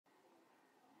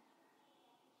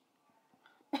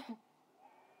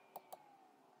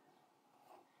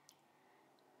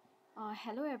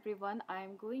Hello everyone, I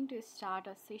am going to start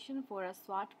a session for a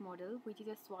SWAT model, which is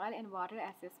a soil and water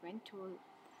assessment tool.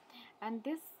 And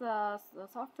this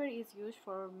software is used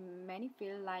for many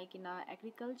fields like in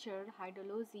agriculture,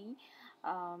 hydrology,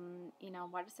 in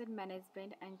watershed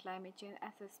management and climate change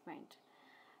assessment.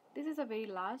 This is a very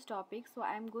large topic, so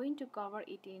I am going to cover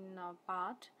it in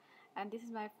part, and this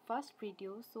is my first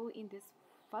video. So in this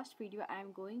first video I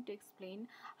am going to explain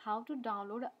how to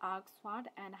download ArcSWAT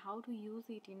and how to use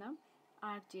it in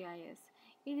ArcGIS.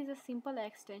 It is a simple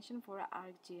extension for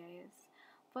ArcGIS.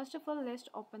 First of all, let's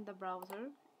open the browser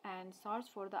and search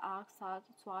for the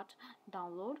ArcSWAT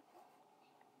download.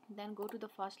 Then go to the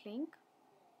first link.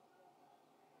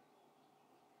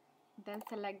 Then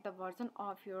select the version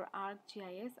of your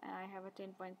ArcGIS, and I have a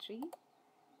 10.3.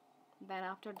 Then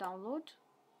after download,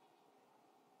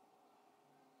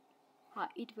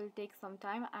 it will take some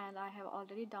time and I have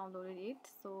already downloaded it,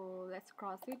 so let's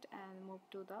cross it and move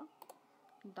to the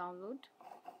download.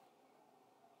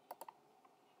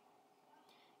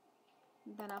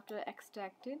 Then after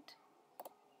extract it,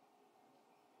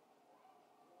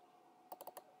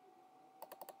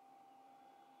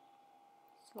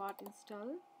 SWAT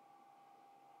install.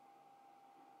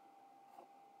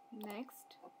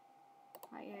 Next,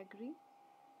 I agree.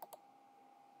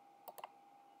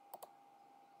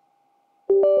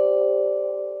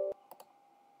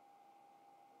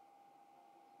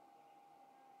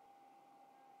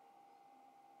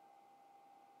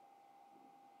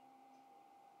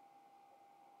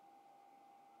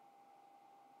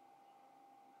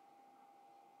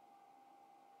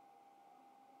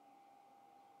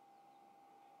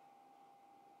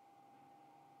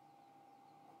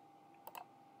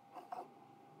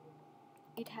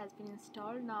 It has been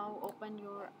installed. Now open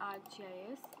your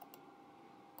ArcGIS.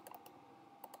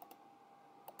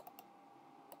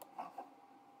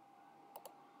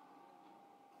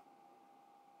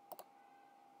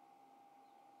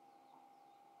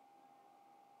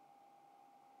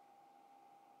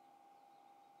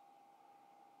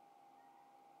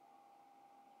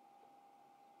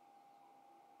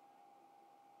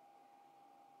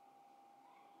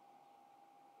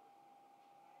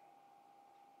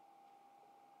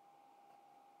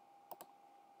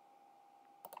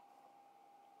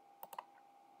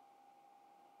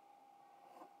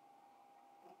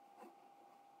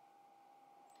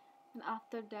 And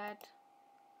after that,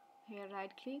 here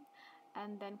right click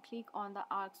and then click on the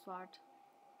ArcSWAT.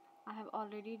 I have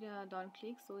already done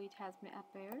click, so it has been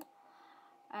appeared,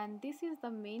 and this is the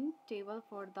main table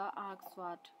for the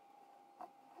ArcSWAT.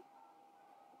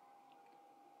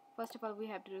 First of all, we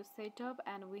have to do setup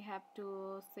and we have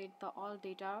to set the all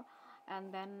data,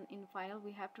 and then in final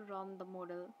we have to run the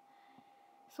model.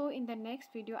 So in the next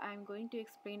video I am going to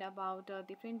explain about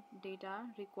different data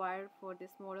required for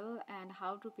this model and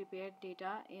how to prepare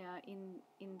data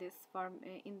in this form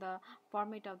in the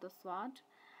format of the SWAT.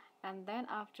 And then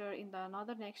after in the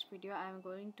another next video I am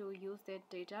going to use that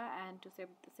data and to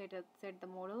set the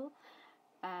model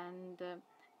and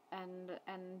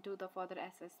do the further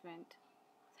assessment.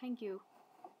 Thank you.